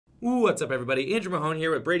What's up, everybody? Andrew Mahone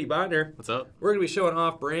here with Brady Botner. What's up? We're going to be showing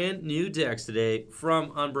off brand new decks today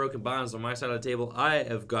from Unbroken Bonds. On my side of the table, I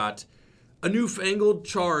have got a newfangled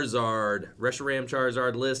Charizard, Reshiram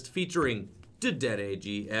Charizard list featuring Dedenne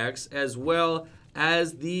GX, as well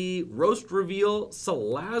as the Roast Reveal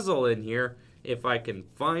Salazzle in here, if I can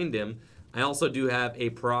find him. I also do have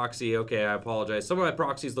a proxy. Okay, I apologize. Some of my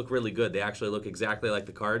proxies look really good. They actually look exactly like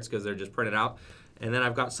the cards because they're just printed out. And then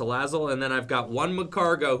I've got Salazzle, and then I've got one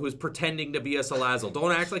Macargo who's pretending to be a Salazzle.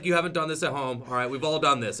 Don't act like you haven't done this at home. All right, we've all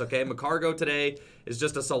done this, okay? Macargo today is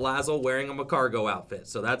just a Salazzle wearing a Macargo outfit.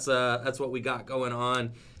 So that's what we got going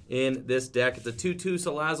on in this deck. It's a 2/2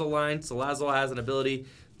 Salazzle line. Salazzle has an ability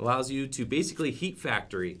that allows you to basically Heat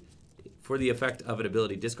Factory for the effect of an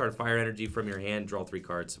ability. Discard fire energy from your hand, draw 3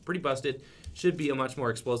 cards. So pretty busted. Should be a much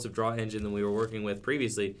more explosive draw engine than we were working with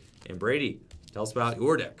previously. And Brady, tell us about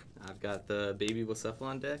your deck. I've got the Baby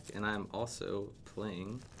Blacephalon deck, and I'm also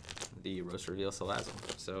playing the Roast Reveal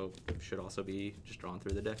Salazzle. So should also be just drawn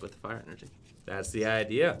through the deck with the fire energy. That's the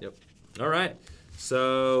idea. Yep. All right.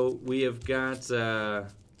 So we have got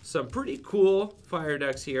some pretty cool fire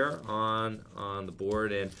decks here on the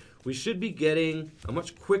board, and we should be getting a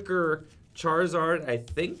much quicker Charizard, I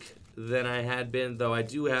think, than I had been, though I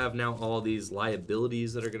do have now all these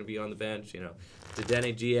liabilities that are going to be on the bench. You know,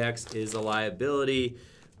 Dedenne GX is a liability.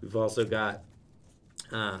 We've also got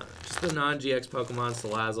just the non-GX Pokemon,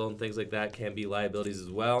 Salazzle, and things like that can be liabilities as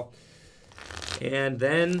well. And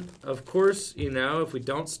then, of course, you know, if we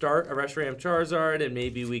don't start a Reshiram Charizard and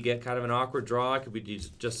maybe we get kind of an awkward draw, could be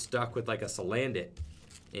just stuck with like a Salandit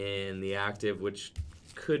in the active, which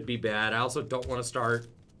could be bad. I also don't want to start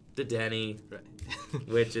Dedenne, right.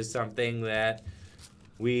 Which is something that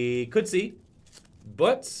we could see,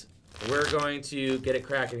 but we're going to get it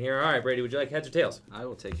cracking here. All right, Brady, would you like heads or tails? I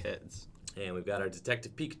will take heads. And we've got our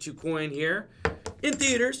Detective Pikachu coin here in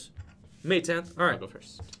theaters, May 10th. All right, I'll go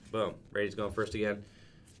first. Boom. Brady's going first again.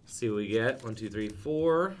 Let's see what we get. 1, 2, 3,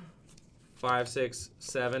 4, 5, 6,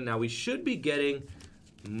 7. Now we should be getting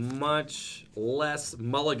much less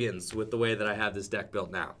mulligans with the way that I have this deck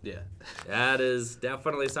built now. Yeah. That is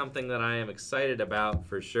definitely something that I am excited about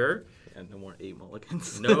for sure. And no more 8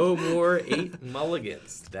 mulligans. No more 8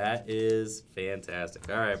 mulligans. That is fantastic.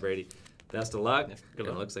 All right, Brady. Best of luck. Yeah, good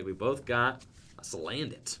luck. It looks like we both got a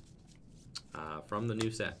Salandit from the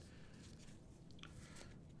new set.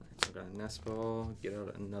 So I've got a nest ball. Get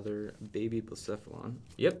out another Baby Blacephalon.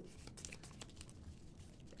 Yep.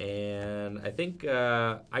 And I think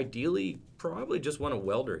ideally probably just want a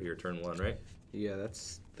welder here turn 1, right? Yeah,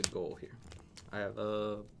 that's the goal here. I have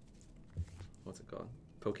a, what's it called?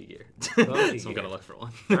 Pokegear. So I'm going to look for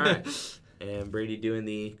one. All right. And Brady doing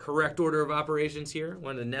the correct order of operations here.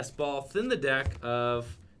 Wanted to nest ball thin the deck of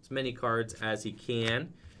as many cards as he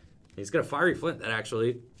can. He's got a Fiery Flint that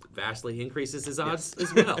actually vastly increases his odds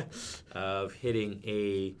as well of hitting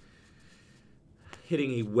a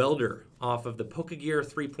welder off of the Pokegear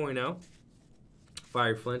 3.0.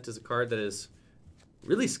 Fiery Flint is a card that has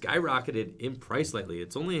really skyrocketed in price lately.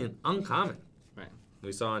 It's only an uncommon. Right.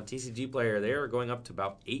 We saw on TCG Player they are going up to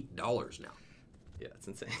about $8 now. Yeah, it's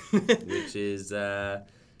insane. Which is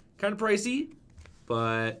kind of pricey,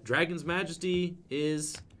 but Dragon's Majesty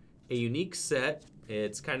is a unique set.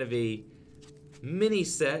 It's kind of a mini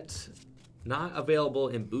set, not available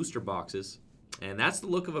in booster boxes. And that's the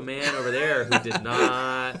look of a man over there who did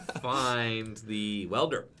not find the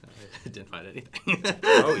welder. I didn't find anything.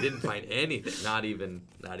 Oh, he didn't find anything. Not even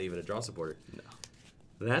a draw supporter. No.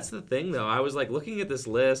 That's the thing, though. I was like looking at this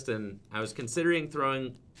list, and I was considering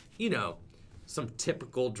throwing, you know, some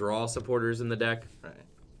typical draw supporters in the deck. Right.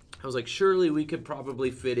 I was like, surely we could probably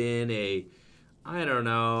fit in a, I don't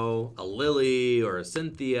know, a Lily or a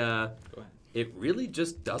Cynthia. Go ahead. It really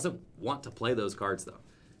just doesn't want to play those cards, though,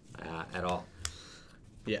 at all.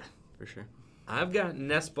 Yeah, for sure. I've got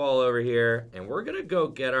Nest Ball over here, and we're going to go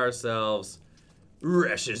get ourselves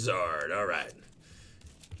Reshizard. All right.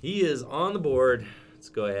 He is on the board. Let's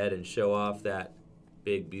go ahead and show off that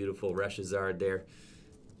big, beautiful Reshizard there.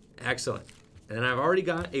 Excellent. And I've already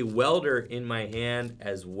got a welder in my hand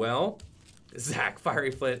as well. Zach,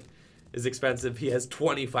 Fiery Flint is expensive. He has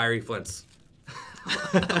 20 Fiery Flints.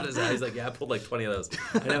 He's like, yeah, I pulled like 20 of those.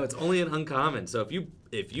 I know, it's only an uncommon. So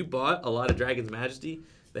if you bought a lot of Dragon's Majesty,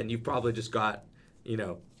 then you probably just got, you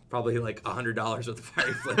know, probably like $100 worth of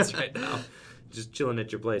Fiery Flints right now. Just chilling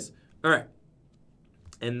at your place. All right.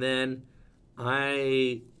 And then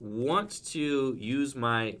I want to use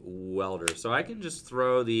my welder. So I can just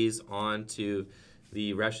throw these onto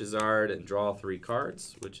the Reshizard and draw 3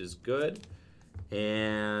 cards, which is good.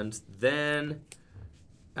 And then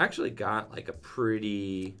actually got like a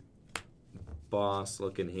pretty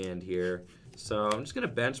boss-looking hand here. So I'm just going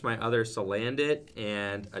to bench my other Salandit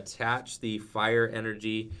and attach the fire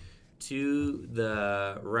energy to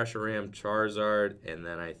the Reshiram Charizard, and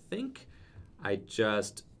then I think I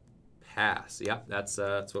just pass. Yep, that's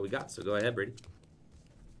what we got. So go ahead, Brady.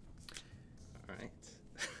 All right.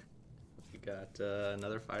 We got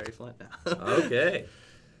another Fiery Flint now. Okay.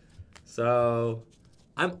 So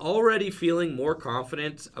I'm already feeling more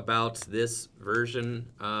confident about this version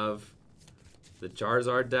of the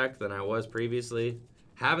Charizard deck than I was previously.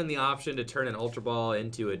 Having the option to turn an Ultra Ball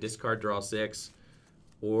into a discard draw 6,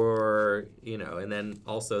 or, you know, and then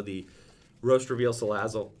also the Roast Reveal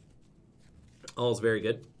Salazzle. All is very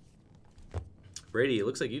good. Brady, it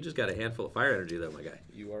looks like you just got a handful of fire energy though, my guy.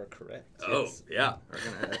 You are correct. Oh, yes. yeah.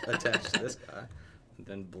 We're going to attach to this guy. And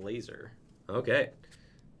then Blazer. Okay.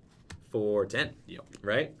 For 10. Yep.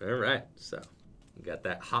 Right? All right. So we got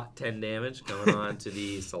that hot 10 damage going on to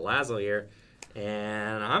the Salazzle here.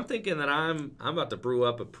 And I'm thinking that I'm about to brew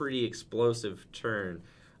up a pretty explosive turn.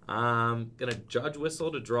 I'm going to Judge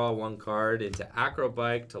Whistle to draw 1 card, into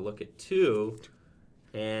Acrobike to look at 2.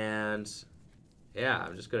 And, yeah,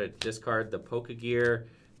 I'm just going to discard the Pokegear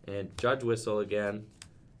and Judge Whistle again.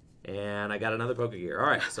 And I got another Pokegear. All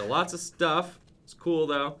right, so lots of stuff. It's cool,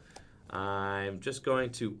 though. I'm just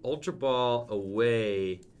going to Ultra Ball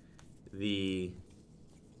away the...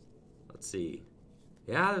 Let's see.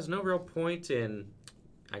 Yeah, there's no real point in...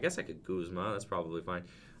 I guess I could Guzma. That's probably fine.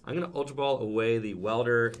 I'm going to Ultra Ball away the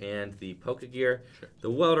Welder and the Pokegear. Sure. The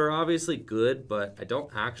Welder, obviously good, but I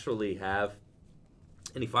don't actually have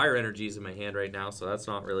any fire energies in my hand right now, so that's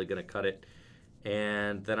not really going to cut it.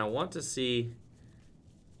 And then I want to see...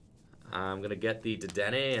 I'm going to get the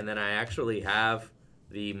Dedenne, and then I actually have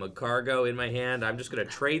the Magcargo in my hand. I'm just going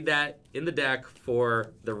to trade that in the deck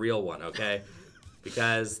for the real one, okay?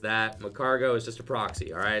 Because that Magcargo is just a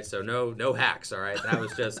proxy, all right? So no hacks, all right?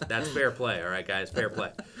 That's fair play, all right, guys? Fair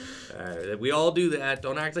play. We all do that.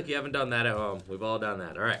 Don't act like you haven't done that at home. We've all done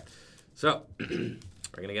that, all right? So we're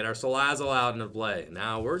going to get our Salazzle out into play.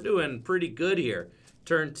 Now, we're doing pretty good here.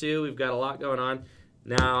 Turn 2, we've got a lot going on.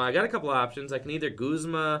 Now, I got a couple options. I can either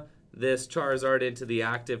Guzma this Charizard into the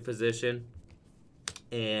active position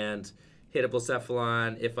and hit a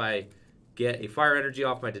Blacephalon if I get a fire energy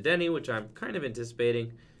off my Dedenne, which I'm kind of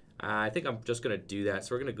anticipating. I think I'm just going to do that.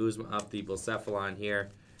 So we're going to Guzma up the Blacephalon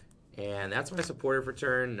here. And that's my supporter for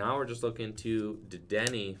turn. Now we're just looking to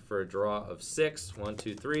Dedenne for a draw of 6. 1,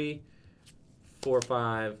 2, 3, 4,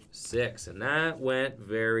 5, 6. And that went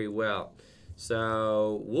very well.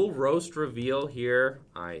 So we'll Roast Reveal here,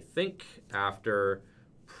 I think, after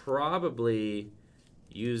probably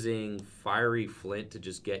using Fiery Flint to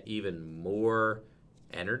just get even more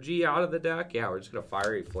energy out of the deck. Yeah, we're just going to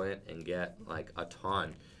Fiery Flint and get like a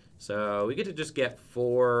ton. So we get to just get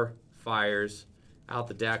 4 fires out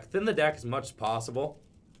the deck. Thin the deck as much as possible.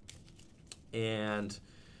 And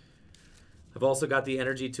I've also got the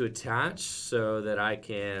energy to attach so that I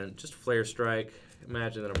can just Flare Strike.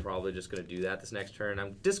 Imagine that I'm probably just going to do that this next turn.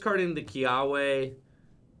 I'm discarding the Kiawe.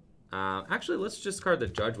 Actually, let's discard the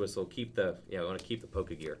Judge Whistle. Keep the, we want to keep the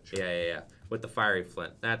Pokegear. Sure. Yeah. With the Fiery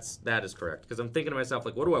Flint. That is correct. Because I'm thinking to myself,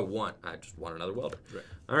 like, what do I want? I just want another Welder. Right.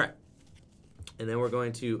 All right. And then we're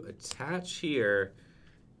going to attach here.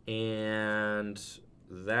 And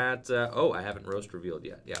that, I haven't Roast Revealed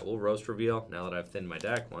yet. Yeah, we'll Roast Reveal now that I've thinned my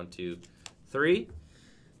deck. 1, 2, 3.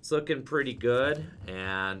 It's looking pretty good.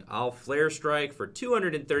 And I'll Flare Strike for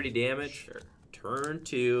 230 damage. Sure. Turn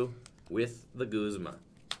 2 with the Guzma.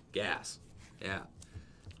 Gas. Yeah.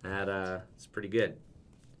 It's pretty good.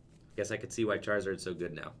 Guess I could see why Charizard's so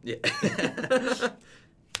good now. Yeah.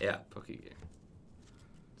 Yeah. Pokegear.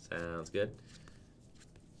 Sounds good.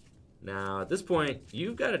 Now, at this point,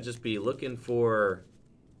 you've got to just be looking for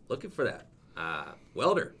that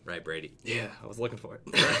Welder, right, Brady? Yeah, I was looking for it.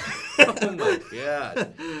 Oh, my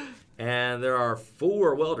God. And there are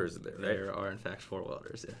 4 Welders in there, right? There are, in fact, 4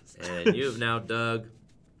 Welders, yes. And you have now dug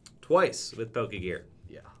twice with Pokegear.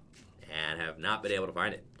 Yeah. And have not been able to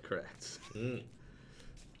find it. Correct. I'm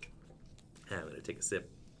going to take a sip.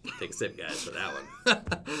 Take a sip, guys, for that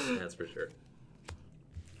one. That's for sure.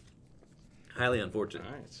 Highly unfortunate.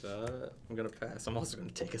 All right, so I'm going to pass. I'm also going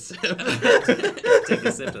to take a sip. Take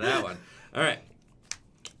a sip to that one. All right.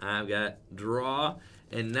 I've got draw.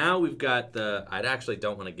 And now we've got the... I actually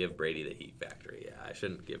don't want to give Brady the Heat Factory. Yeah, I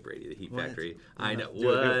shouldn't give Brady the Heat Factory. I know.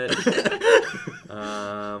 What?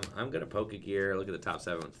 I'm going to Pokegear. Look at the top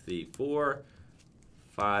 7. 1, 2, 3, 4,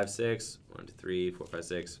 5, 6. 1, 2, 3, 4, 5,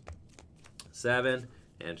 6, 7.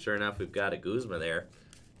 And sure enough, we've got a Guzma there.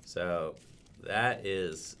 So that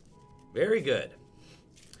is very good.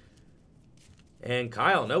 And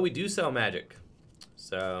Kyle, no, we do sell Magic.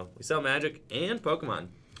 So we sell Magic and Pokemon.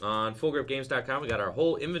 On FullGripGames.com, we got our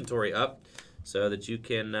whole inventory up so that you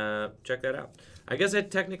can check that out. I guess I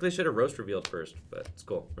technically should have roast revealed first, but it's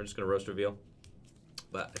cool. We're just going to roast reveal.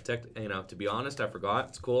 But to be honest, I forgot.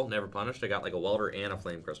 It's cool. Never punished. I got like a Welder and a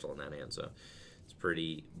Flame Crystal in that hand, so it's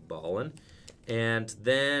pretty ballin'. And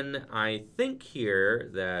then I think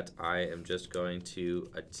here that I am just going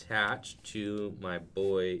to attach to my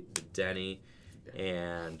boy Denny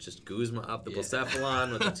and just Guzma up the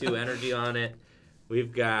Blacephalon with the 2 energy on it.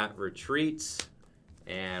 We've got retreats,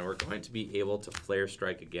 and we're going to be able to Flare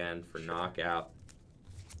Strike again for knockout.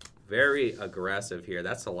 Very aggressive here.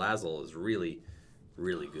 That Salazzle is really,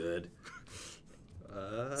 really good.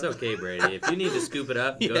 It's okay, Brady. If you need to scoop it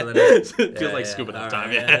up, go to the next. Feels like scooping up time.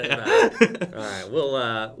 All right,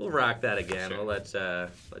 we'll rock that again. Sure. We'll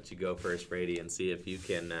let you go first, Brady, and see if you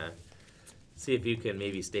can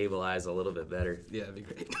maybe stabilize a little bit better. Yeah, that'd be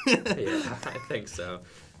great. Yeah, I think so.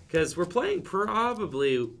 Because we're playing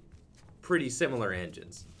probably pretty similar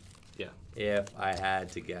engines. Yeah. If I had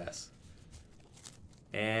to guess.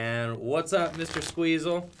 And what's up, Mr.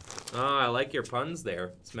 Squeezel? Oh, I like your puns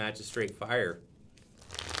there. This match is straight fire.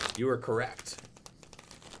 You were correct.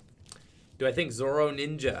 Do I think Zoro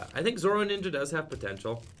Ninja? I think Zoro Ninja does have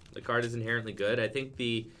potential. The card is inherently good. I think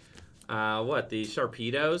the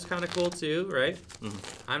Sharpedo is kind of cool too, right?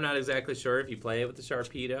 Mm-hmm. I'm not exactly sure if you play it with the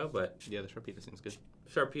Sharpedo, but... Yeah, the Sharpedo seems good.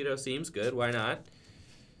 Sharpedo seems good. Why not?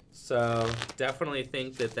 So definitely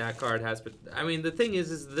think that card has... I mean, the thing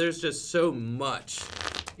is there's just so much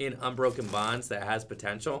in Unbroken Bonds that has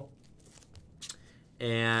potential.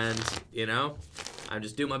 And, I'm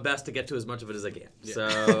just doing my best to get to as much of it as I can. Yeah.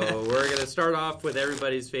 So we're going to start off with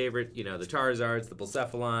everybody's favorite, the Charizards, the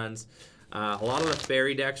Blacephalons. A lot of the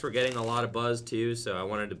fairy decks were getting a lot of buzz too, so I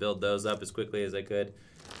wanted to build those up as quickly as I could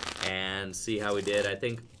and see how we did. I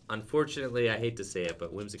think, unfortunately, I hate to say it,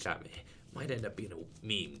 but Whimsicott might end up being a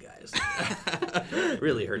meme, guys. It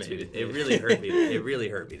really hurts me. It really hurt me. It really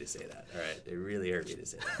hurt me to say that. All right, it really hurt me to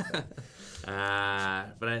say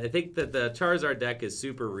that. But I think that the Charizard deck is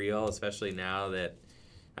super real, especially now that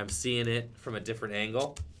I'm seeing it from a different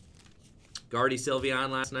angle. Guardy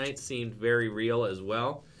Sylveon last night seemed very real as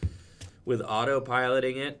well. With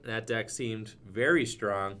auto-piloting it, that deck seemed very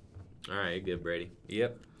strong. All right, good, Brady.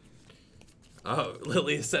 Yep. Oh,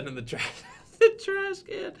 Lily is sending the trash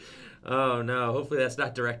can. Oh, no. Hopefully that's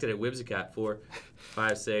not directed at Whimsicott. 4,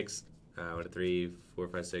 5, 6, 1, 2, 3, 4,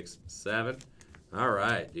 5, 6, 7. All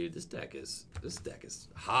right, dude. This deck is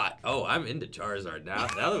hot. Oh, I'm into Charizard now.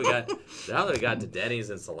 Now that we got to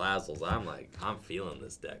Denny's and Salazzles, I'm feeling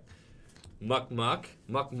this deck. Muck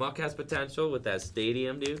has potential with that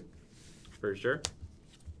stadium, dude. For sure.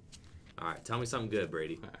 All right, tell me something good,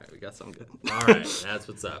 Brady. All right, we got something good. All right, that's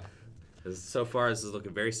what's up. So far, this is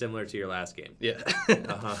looking very similar to your last game. Yeah.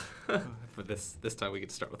 But this time we get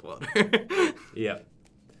to start with Welder. Yep.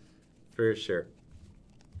 For sure.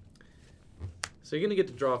 So you're going to get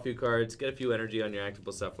to draw a few cards, get a few energy on your active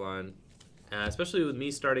Blacephalon. Especially with me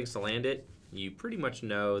starting Salandit, you pretty much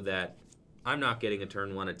know that I'm not getting a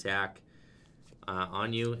turn 1 attack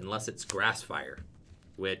on you unless it's Grass Fire,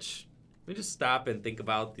 which... Let me just stop and think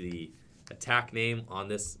about the attack name on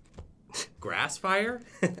this Grass Fire.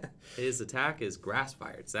 His attack is Grass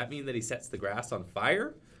Fire. Does that mean that he sets the grass on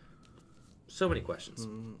fire? So many questions.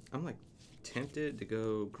 I'm tempted to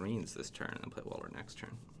go greens this turn and play Welder next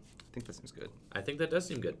turn. I think that seems good. I think that does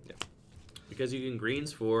seem good. Yeah. Because you can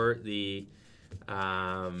greens for the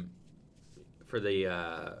Fiery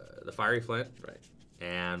Flint. Right.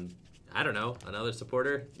 And I don't know, another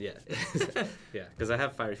supporter? Yeah. Yeah, because I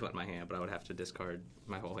have Fiery Flint in my hand, but I would have to discard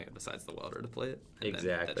my whole hand besides the Welder to play it. And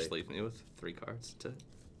exactly. That just leaves me with 3 cards to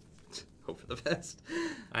hope for the best.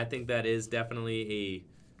 I think that is definitely a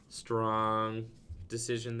strong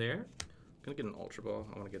decision there. I'm going to get an Ultra Ball.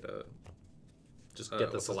 I want to get a... Just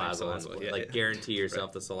get the Salazzle. Yeah, guarantee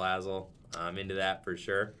yourself the Salazzle. I'm into that for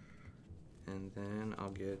sure. And then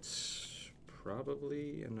I'll get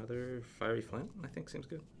probably another Fiery Flint, I think seems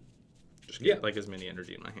good. Just get as many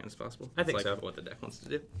energy in my hand as possible. I think so. What the deck wants to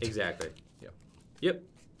do. Exactly. Yep.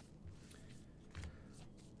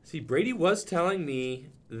 See, Brady was telling me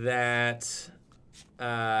that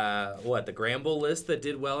the Gramble list that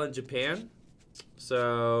did well in Japan.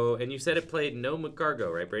 So, and you said it played no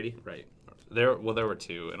McCargo, right, Brady? Right. There were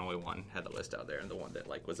 2, and only one had the list out there, and the one that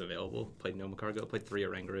was available played no McCargo, played 3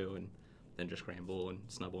 Oranguru, and then just Gramble and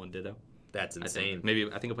Snubble and Ditto. That's insane.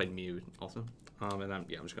 I think I played Mew also. And I'm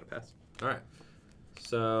just gonna pass. All right.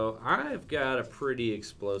 So I've got a pretty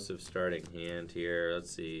explosive starting hand here. Let's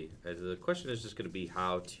see. The question is just gonna be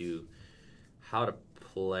how to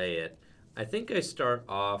play it. I think I start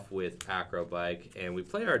off with Acrobike, and we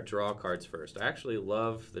play our draw cards first. I actually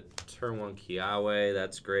love the turn 1 Kiawe.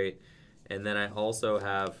 That's great. And then I also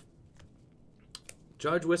have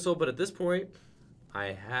Judge Whistle, but at this point,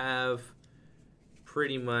 I have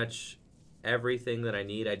pretty much everything that I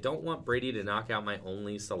need. I don't want Brady to knock out my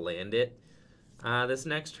only Salandit this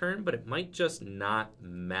next turn, but it might just not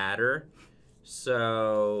matter.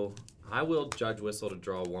 So I will Judge Whistle to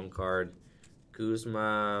draw 1 card.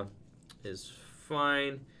 Guzma is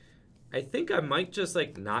fine. I think I might just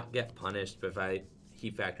like not get punished if I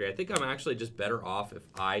Heat Factory. I think I'm actually just better off if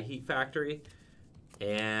I Heat Factory.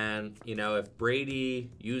 And, you know, if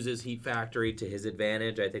Brady uses Heat Factory to his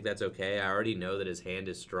advantage, I think that's okay. I already know that his hand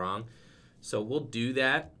is strong. So we'll do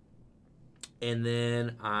that. And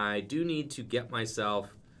then I do need to get myself,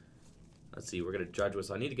 let's see, we're going to Judge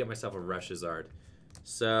Whistle. I need to get myself a Reshizard.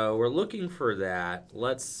 So we're looking for that.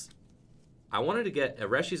 I wanted to get a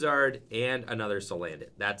Reshizard and another Salandit.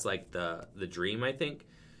 That's like the dream, I think.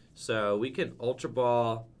 So we can Ultra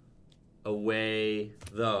Ball away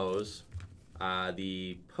those.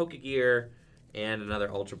 The Pokegear and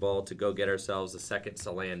another Ultra Ball to go get ourselves a second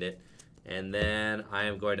Salandit. And then I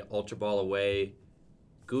am going to Ultra Ball away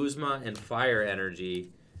Guzma and Fire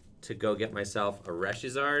Energy to go get myself a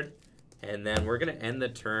Reshizard. And then we're going to end the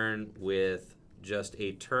turn with just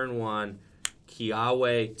a turn 1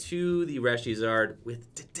 Kiawe to the Reshizard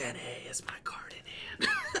with Dedenne as my card in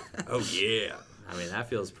hand. Oh, yeah. I mean, that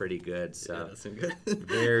feels pretty good. So Yeah, that's good.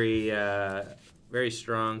 very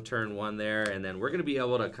strong turn 1 there. And then we're going to be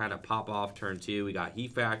able to kind of pop off turn 2. We got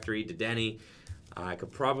Heat Factory, Dedenne. I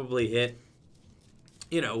could probably hit,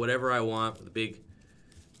 you know, whatever I want with a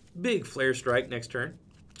big Flare Strike next turn.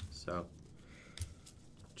 So,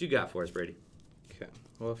 what you got for us, Brady? Okay.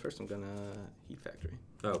 Well, first I'm going to Heat Factory.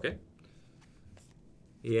 Oh, okay.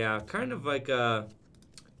 Yeah, kind of like a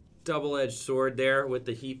double-edged sword there with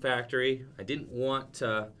the Heat Factory. I didn't want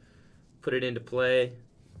to put it into play,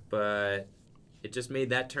 but it just made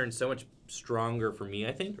that turn so much stronger for me,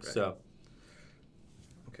 I think. Right. So,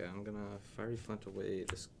 okay, I'm going to Fiery Flint away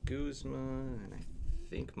this Guzma, and I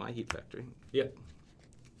think my Heat Factory. yep.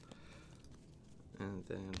 And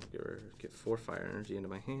then get 4 Fire Energy into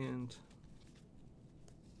my hand.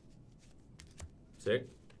 Sick.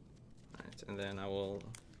 Alright, and then I will...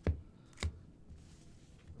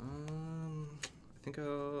 I think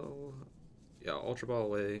I'll... Yeah, Ultra Ball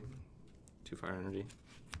away 2 Fire Energy.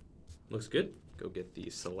 Looks good. Go get the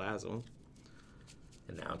Salazzle.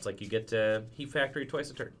 And now it's like you get to Heat Factory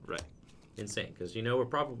twice a turn. Right. Insane, because you know we're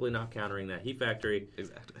probably not countering that Heat Factory.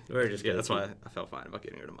 Exactly. We're just Yeah, that's why I felt fine about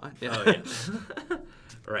getting rid of mine. Yeah. Oh, yeah.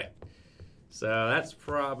 Right. So that's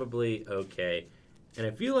probably okay. And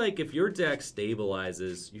I feel like if your deck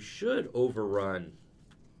stabilizes, you should overrun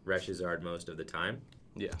Reshizard most of the time.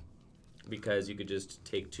 Yeah. Because you could just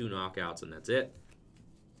take 2 knockouts and that's it.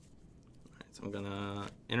 Alright, so I'm gonna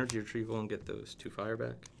Energy Retrieval and get those 2 Fire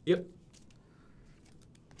back. Yep.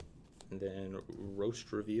 And then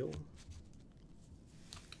Roast Reveal.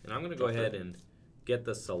 And I'm going to go ahead and get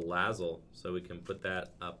the Salazzle so we can put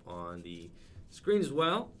that up on the screen as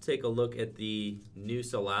well. Take a look at the new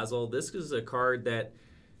Salazzle. This is a card that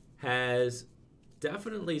has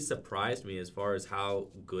definitely surprised me as far as how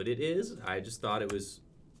good it is. I just thought it was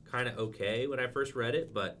kind of okay when I first read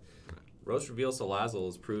it, but Roast Reveal Salazzle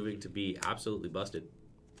is proving to be absolutely busted.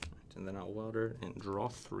 And then I'll Welder and draw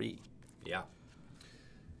 3. Yeah.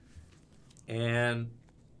 And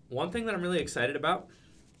one thing that I'm really excited about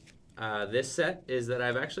this set is that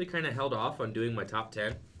I've actually kind of held off on doing my top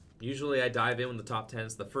 10. Usually I dive in with the top 10.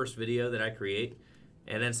 It's the first video that I create.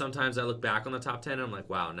 And then sometimes I look back on the top 10 and I'm like,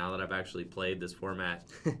 wow, now that I've actually played this format,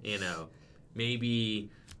 you know, maybe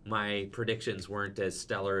my predictions weren't as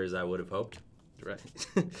stellar as I would have hoped. Right.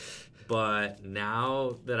 But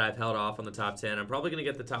now that I've held off on the top 10, I'm probably going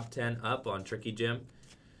to get the top 10 up on Tricky Gym.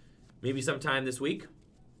 Maybe sometime this week.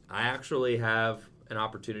 I actually have an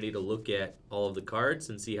opportunity to look at all of the cards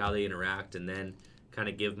and see how they interact and then kind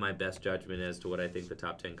of give my best judgment as to what I think the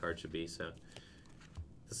top 10 cards should be. So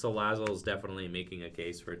the Salazzle is definitely making a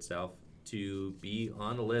case for itself to be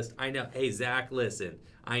on the list. I know. Hey, Zach, listen.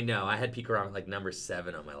 I know. I had Pikarom at like number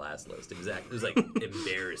 7 on my last list. Exactly. It was like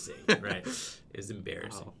embarrassing, right? It was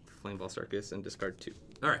embarrassing. Wow. Flame Ball Circus and discard 2.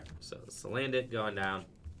 All right. So Salandit going down.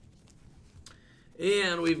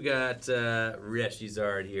 And we've got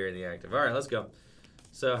Reshizard here in the active. All right, let's go.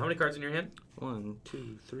 So how many cards in your hand? 1,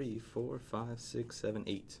 2, 3, 4, 5, 6, 7,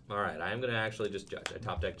 8. All right, I am going to actually just judge. I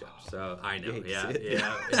top deck judge. So I know. Yikes.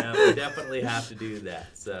 Yeah, we definitely have to do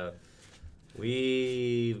that. So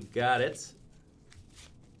we've got it.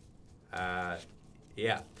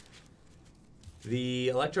 Yeah. The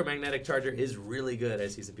electromagnetic charger is really good. I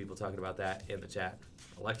see some people talking about that in the chat.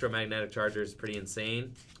 Electromagnetic charger is pretty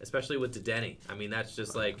insane, especially with Dedenne. I mean, that's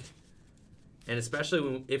just like, and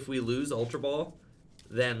especially if we lose Ultra Ball,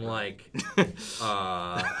 then like,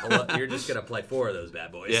 you're just gonna play 4 of those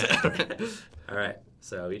bad boys. Yeah. All right,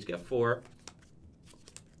 so each got 4,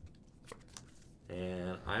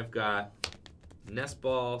 and I've got Nest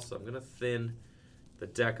Ball, so I'm gonna thin the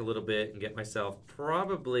deck a little bit and get myself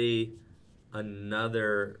probably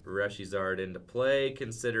another Reshizard into play,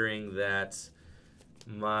 considering that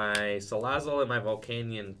my Salazzle and my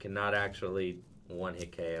Volcanion cannot actually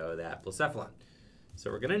one-hit KO that Blacephalon. So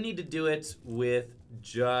we're going to need to do it with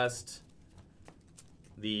just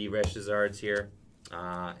the Reshizards here.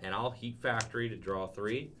 And I'll Heat Factory to draw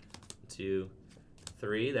 3, 2,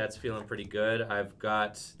 3. That's feeling pretty good. I've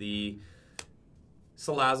got the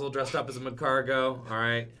Salazzle dressed up as a Magcargo. All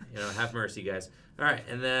right. Have mercy, guys. All right.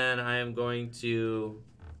 And then I am going to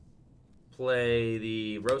play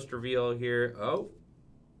the Roast Reveal here. Oh.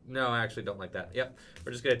 No, I actually don't like that. Yep.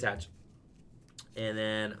 We're just going to attach. And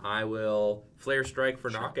then I will Flare Strike for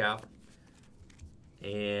knockout.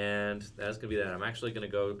 And that's going to be that. I'm actually going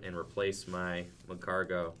to go and replace my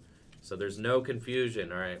Magcargo. So there's no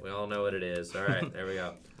confusion. All right. We all know what it is. All right. There we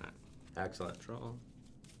go. Excellent. Draw. All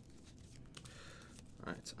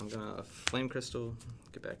right. So I'm going to Flame Crystal,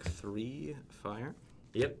 get back 3 fire.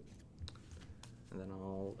 Yep. And then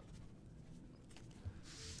I'll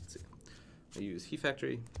use Heat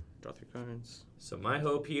Factory, draw 3 cards. So my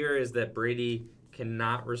hope here is that Brady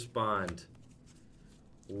cannot respond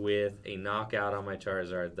with a knockout on my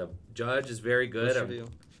Charizard. The Judge is very good. I'm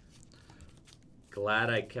glad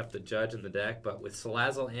I kept the Judge in the deck, but with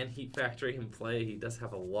Salazzle and Heat Factory in play, he does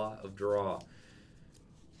have a lot of draw.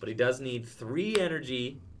 But he does need 3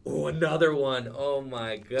 energy. Oh, another one. Oh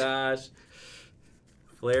my gosh.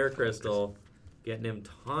 Flare Crystal, getting him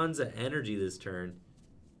tons of energy this turn.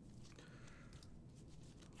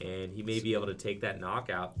 And he may be able to take that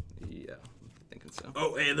knockout. Yeah, I'm thinking so.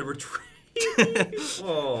 Oh, and the retreat.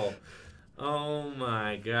 Oh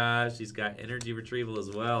my gosh. He's got energy retrieval as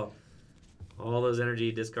well. All those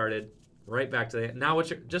energy discarded. Right back to the now.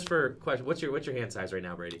 Just for question? What's your hand size right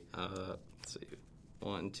now, Brady? Let's see.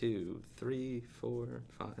 1, 2, 3, 4,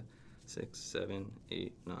 5, 6, 7,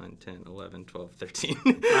 8, 9, 10, 11, 12, 13.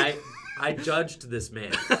 I judged this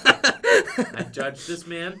man. I judged this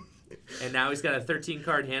man. And now he's got a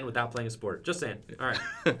 13-card hand without playing a sport. Just saying. All right.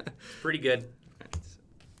 Pretty good. Right.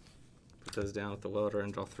 Put those down with the welder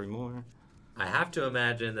and draw 3 more. I have to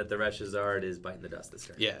imagine that the Reshizard is biting the dust this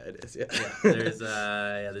turn. Yeah, it is. Yeah. There's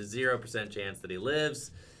 0% chance that he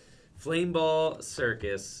lives. Flame Ball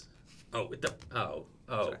Circus. Oh, with the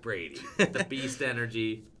Sorry. Brady. The beast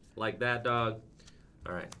energy. Like that, dog.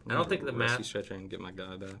 All right. I don't think the math. Stretcher and get my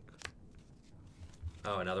guy back.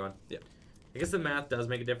 Oh, another one? Yeah. I guess the math does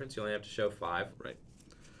make a difference. You only have to show 5. Right.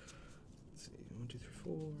 Let's see. 1, 2, 3,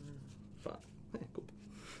 4, 5. Hey, cool.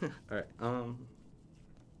 All right.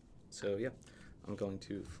 So yeah, I'm going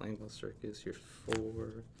to Flame Ball Circus. Here's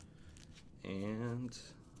 4 and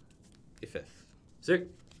a 5th. Sick.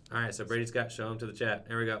 All right. So Brady's got show them to the chat.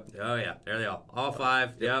 There we go. Oh yeah. There they are. All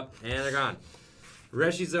 5. Yep. And they're gone.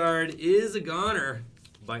 Reshizard is a goner.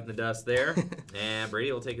 Biting the dust there. And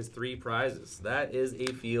Brady will take his 3 prizes. That is a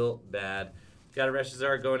feel bad. Got a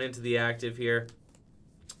Reshizard going into the active here.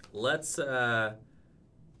 Let's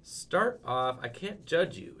start off. I can't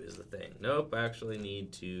judge you is the thing. Nope, I actually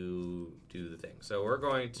need to do the thing. So we're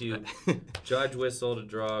going to Judge Whistle to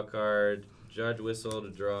draw a card. Judge Whistle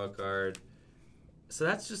to draw a card. So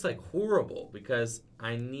that's just like horrible because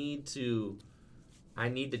I need to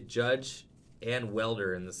Judge and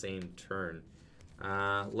Welder in the same turn.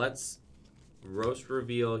 Let's Roast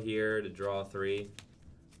Reveal here to draw 3.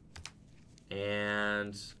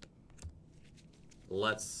 And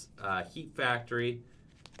let's Heat Factory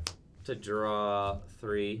to draw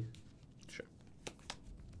 3. Sure.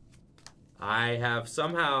 I have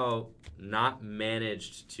somehow not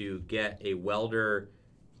managed to get a Welder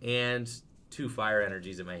and 2 fire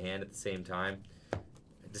energies in my hand at the same time.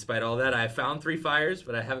 Despite all that, I found 3 fires,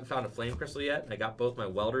 but I haven't found a Flame Crystal yet. I got both my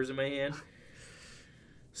Welders in my hand.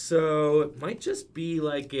 So it might just be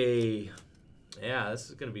like a... Yeah, this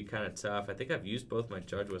is going to be kind of tough. I think I've used both my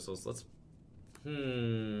Judge Whistles. Let's...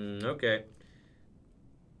 Okay.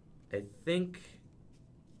 I think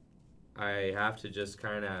I have to just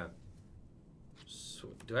kind of...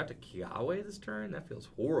 Do I have to Kiawe this turn? That feels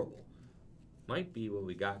horrible. Might be what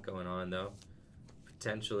we got going on, though.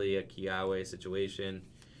 Potentially a Kiawe situation.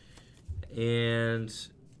 And,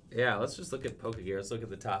 yeah, let's just look at Pokegear. Let's look at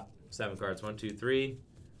the top 7 cards. 1, 2, 3,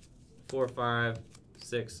 4, 5,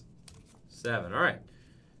 6, 7. All right.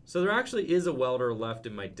 So there actually is a welder left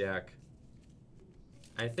in my deck.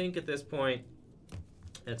 I think at this point,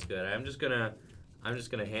 that's good. I'm just gonna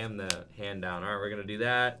hand the hand down. All right, we're gonna do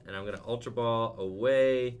that, and I'm gonna Ultra Ball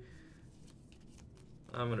away.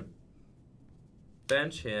 I'm gonna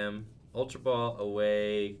bench him, Ultra Ball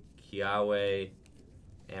away, Kiawe,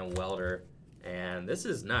 and Welder. And this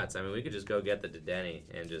is nuts. I mean, we could just go get the Dedenne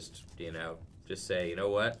and just say, you know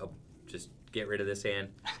what? I'll just get rid of this hand.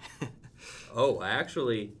 Oh, I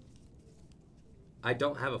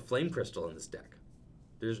don't have a Flame Crystal in this deck.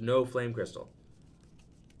 There's no Flame Crystal.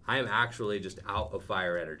 I am actually just out of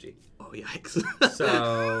fire energy. Oh, yikes.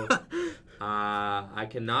 So, I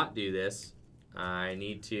cannot do this. I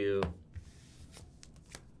need to...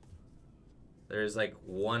 There's like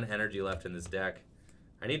 1 energy left in this deck.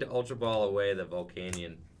 I need to Ultra Ball away the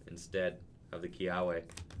Volcanion instead of the Kiawe,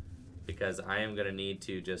 because I am going to need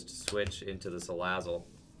to just switch into the Salazzle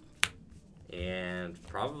and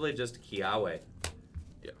probably just Kiawe.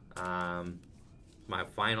 Yeah. My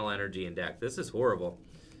final energy in deck. This is horrible.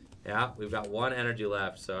 Yeah, we've got 1 energy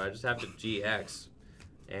left, so I just have to GX.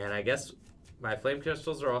 And I guess my Flame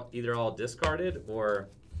Crystals are either all discarded or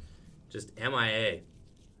just MIA.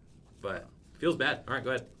 But feels bad. All right,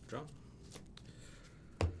 go ahead. Draw.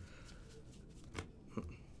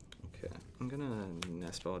 Okay, I'm gonna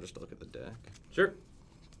Nest Ball just to look at the deck. Sure.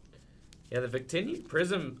 Yeah, the Victini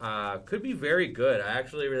Prism could be very good. I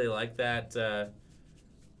actually really like that.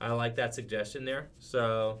 I like that suggestion there.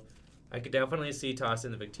 So I could definitely see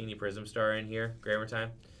tossing the Victini Prism Star in here. Grammar time.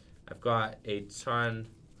 I've got a ton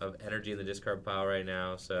of energy in the discard pile right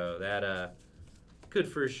now, so that could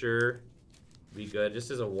for sure be good. Just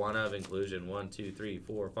as a one of inclusion. 1, 2, 3,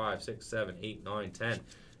 4, 5, 6, 7, 8, 9, 10.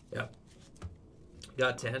 Yep.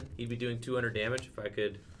 Got 10. He'd be doing 200 damage if I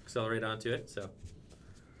could accelerate onto it. So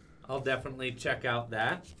I'll definitely check out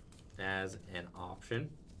that as an option.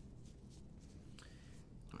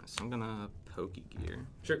 Alright, so I'm gonna Pokegear.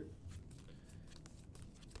 Sure.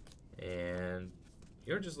 And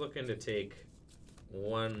you're just looking to take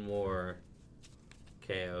 1 more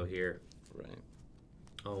KO here. Right.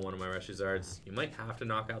 On one of my Reshizards. You might have to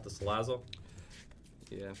knock out the Salazzle.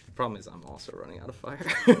 Yeah, the problem is I'm also running out of fire.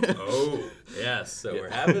 Oh, yes. So we're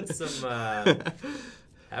having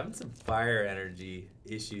some fire energy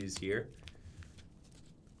issues here.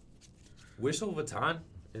 Whistle Baton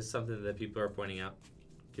is something that people are pointing out.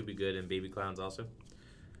 Could be good in Baby Clowns also.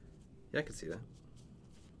 Yeah, I can see that.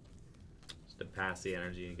 Just to pass the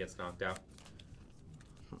energy and it gets knocked out.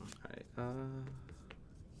 Alright,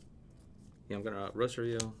 yeah, I'm gonna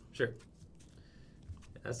Rosario. Sure.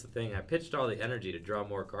 That's the thing. I pitched all the energy to draw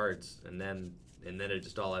more cards, and then it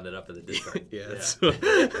just all ended up in the discard. Yeah. So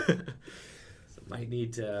might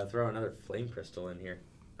need to throw another Flame Crystal in here.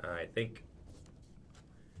 I think.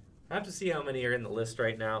 I have to see how many are in the list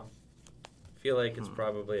right now. I feel like it's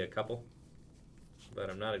probably a couple, but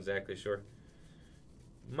I'm not exactly sure.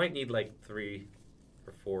 Might need like 3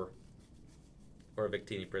 or 4, or a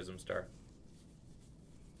Victini Prism Star.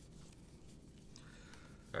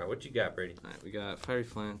 All right, what you got, Brady? All right, we got Fiery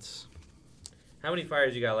Flants. How many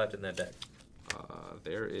fires you got left in that deck?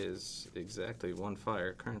 There is exactly 1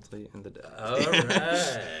 fire currently in the deck. All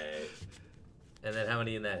right. And then how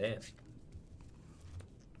many in that hand?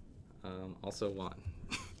 Also 1.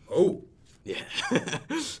 Oh. Yeah.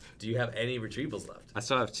 Do you have any retrievals left? I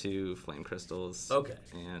still have 2 Flame Crystals. Okay.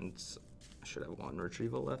 And I should have 1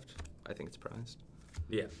 retrieval left. I think it's prized.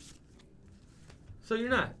 Yeah. So you're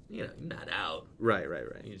not, you're not out. Right.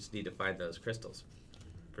 You just need to find those crystals,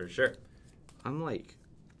 for sure.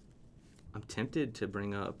 I'm tempted to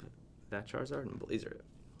bring up that Charizard and Blazer it,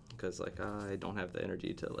 because I don't have the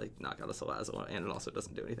energy to knock out a Salazzle, and it also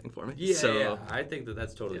doesn't do anything for me. Yeah. I think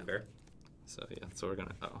that's totally fair. So so we're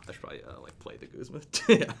gonna. Oh, I should probably play the Guzma.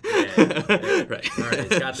 Yeah. Right. All right.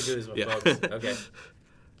 It's got the Guzma, folks. Okay.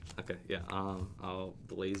 Okay. Yeah. I'll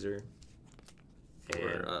Blazer.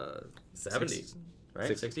 For 70.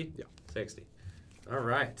 Right? 60? Yeah. 60. All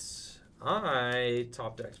right. I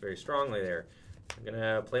top decks very strongly there. I'm going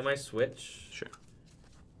to play my switch. Sure.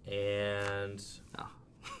 And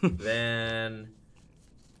then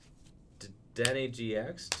Dedenne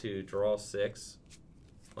GX to draw 6.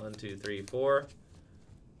 1, 2, 3, 4,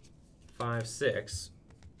 5, 6.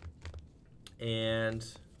 And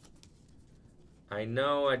I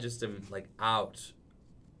know I just am out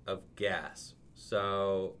of gas.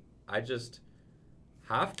 So I just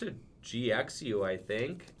have to GX you, I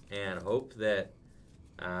think, and hope that,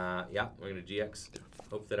 yeah, we're going to GX.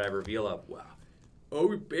 Hope that I reveal a, wow,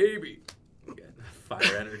 oh, baby. Get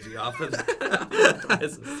fire energy off of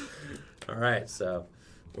that. All right, so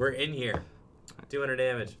we're in here. 200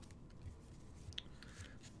 damage.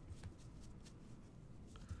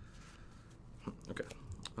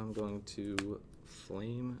 I'm going to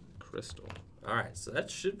Flame Crystal. All right, so that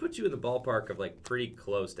should put you in the ballpark of like pretty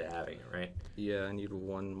close to having it, right? Yeah, I need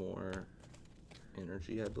one more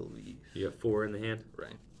energy, I believe. You have 4 in the hand?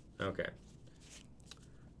 Right. Okay.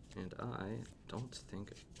 And I don't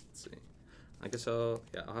think, let's see. I guess I'll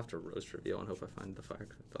have to roast reveal and hope I find the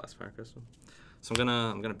last fire crystal. So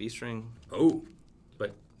I'm gonna Beast Ring. Oh,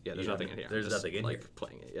 but yeah, there's nothing in here. There's nothing in like, here.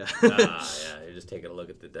 Playing it, yeah. Yeah, you're just taking a look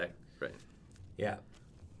at the deck. Right. Yeah.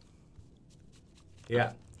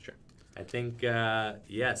 Yeah. Sure. I think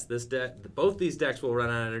yes, this deck, both these decks will run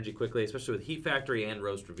out of energy quickly, especially with Heat Factory and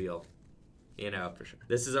Roast Reveal. You know, for sure.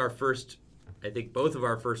 This is our first, I think, both of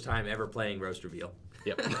our first time ever playing Roast Reveal.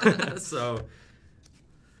 Yep. So,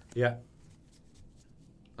 yeah.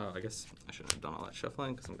 Oh, I guess I shouldn't have done all that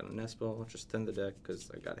shuffling because I'm going to Nest Ball, just thin the deck because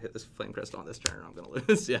I got to hit this Flame Crystal on this turn and I'm going to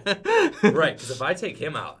lose. Yeah. Right, because if I take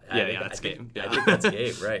him out, I think that's game.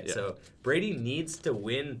 Right. Yeah. So Brady needs to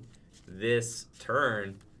win this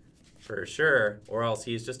turn for sure, or else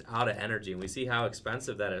he's just out of energy. And we see how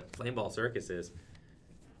expensive that Flame Ball Circus is.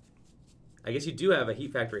 I guess you do have a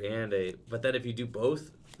Heat Factory and a, but then if you do both,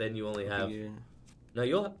 then you only have. Yeah. No,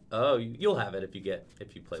 you'll have it if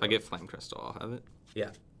you play. If I get Flame Crystal, I'll have it. Yeah.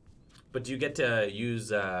 But you get to use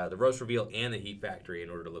the Roast Reveal and the Heat Factory in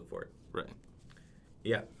order to look for it. Right.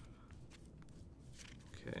 Yeah.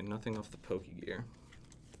 Okay, nothing off the Pokegear.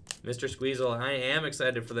 Mr. Squeezel, I am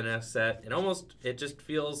excited for the next set. It just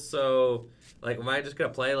feels so, like, am I just going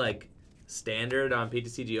to play, like, standard on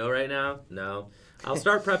PTCGO right now? No. I'll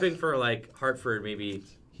start prepping for, like, Hartford maybe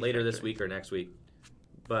later this week or next week.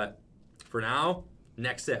 But for now,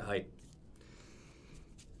 next set hype.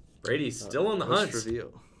 Brady's still on the hunt.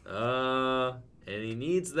 Reveal. And he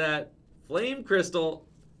needs that Flame Crystal.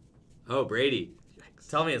 Oh, Brady. Yikes.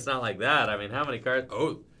 Tell me it's not like that. I mean, how many cards?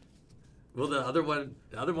 Oh. Well, the other one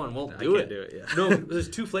won't do it. I can't do it, yeah. No, there's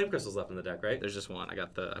 2 Flame Crystals left in the deck, right? There's just one. I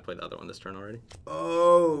played the other one this turn already.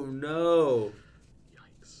 Oh, no.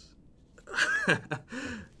 Yikes.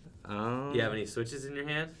 You have any switches in your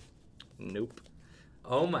hand? Nope.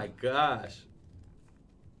 Oh, my gosh.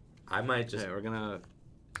 I might just... Okay, we're going to...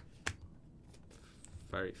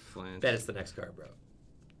 Fiery Flinch. Bet it's the next card, bro.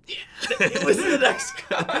 Yeah. It was the next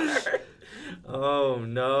card. Oh,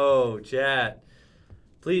 no, chat.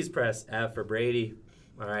 Please press F for Brady.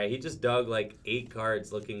 All right, he just dug like 8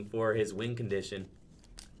 cards looking for his win condition.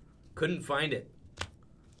 Couldn't find it.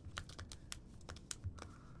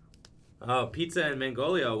 Oh, Pizza and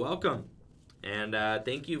Mangolio, welcome. And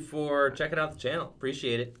thank you for checking out the channel.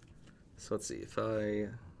 Appreciate it. So let's see. If I...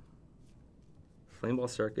 Flame Ball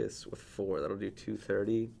Circus with 4, that'll do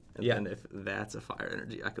 230. And then if that's a fire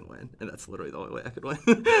energy, I can win. And that's literally the only way I could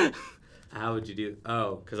win. How would you do?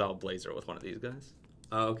 Oh. Because I'll Blazer with one of these guys.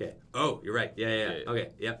 Oh, okay. Oh, you're right. Yeah. Okay,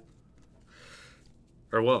 yep.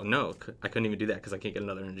 Or, well, no. I couldn't even do that because I can't get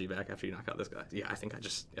another energy back after you knock out this guy. Yeah, I think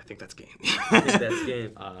that's game. I think that's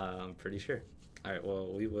game. I'm pretty sure. All right,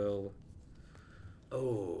 well, we will...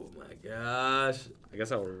 Oh, my gosh. I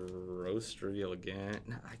guess I'll Roast Reveal again.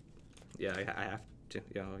 I have to.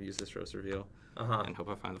 Yeah, I'll use this Roast Reveal. And hope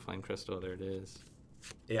I find the Flame Crystal. There it is.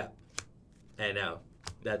 Yeah. I know.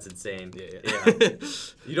 That's insane. Yeah.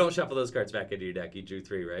 You don't shuffle those cards back into your deck. You drew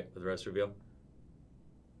 3, right? With Roast Reveal?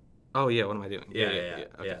 Oh, yeah. What am I doing? Yeah.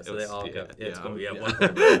 Okay. So they all come. It's cool. Yeah, yeah. one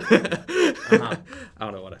card. I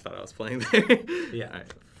don't know what I thought I was playing there. Yeah. All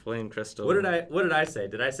right. Flame Crystal. What did I say?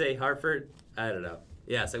 Did I say Hartford? I don't know.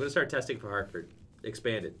 Yeah, so I'm going to start testing for Hartford.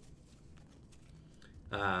 Expanded.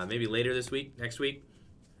 Maybe later this week, next week.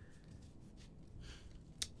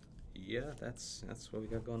 Yeah, that's what we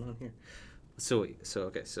got going on here. So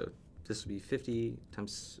this would be 50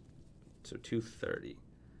 times, so 230.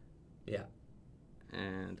 Yeah.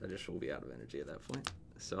 And I just will be out of energy at that point.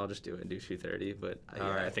 So I'll just do it and do 230, but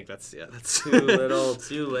right. I think that's too little,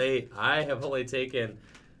 too late. I have only taken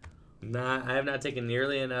I have not taken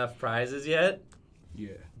nearly enough prizes yet. Yeah.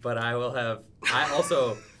 But I will have. I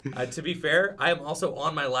also, to be fair, I am also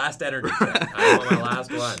on my last energy check. I'm on my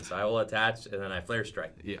last one, so I will attach and then I Flare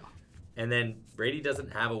Strike. Yeah. And then Brady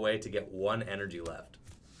doesn't have a way to get 1 energy left.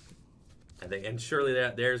 I think, and surely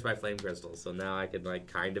there's my Flame Crystal, so now I can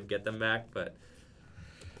like kind of get them back, but.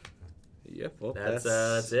 Yep. Well,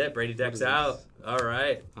 that's it. Brady decks out. All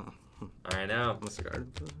right. I know. Must have guarded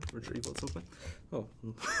retrieval at some point. Oh.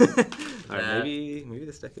 All right. Maybe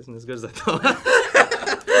this deck isn't as good as I thought.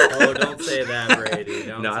 Oh, don't say that, Brady.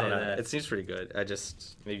 Don't say that. It seems pretty good. I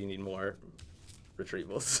just maybe need more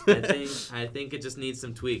retrievals. I think it just needs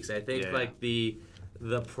some tweaks. I think like the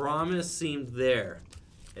promise seemed there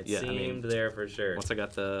It Yeah, seemed there for sure. Once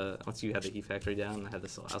you had the E factory down, I had the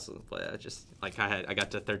Salazzle to play. I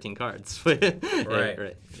got to 13 cards. Right.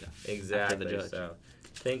 Yeah. Exactly. After the judge. So,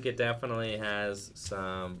 I think it definitely has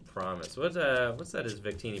some promise. What's that? Is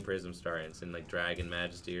Victini Prism Star? It's in like Dragon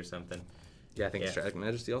Majesty or something. Yeah, I think it's Dragon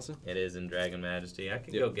Majesty also. It is in Dragon Majesty. I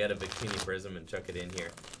could Yep. go get a Victini Prism and chuck it in here.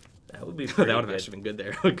 That would be pretty That would have good. actually been good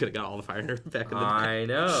there. We could have got all the fire back in the day. I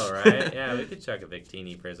know, right? Yeah, we could chuck a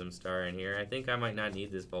Victini Prism Star in here. I think I might not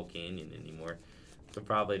need this Volcanion anymore. Could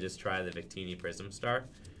probably just try the Victini Prism Star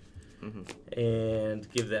and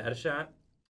give that a shot.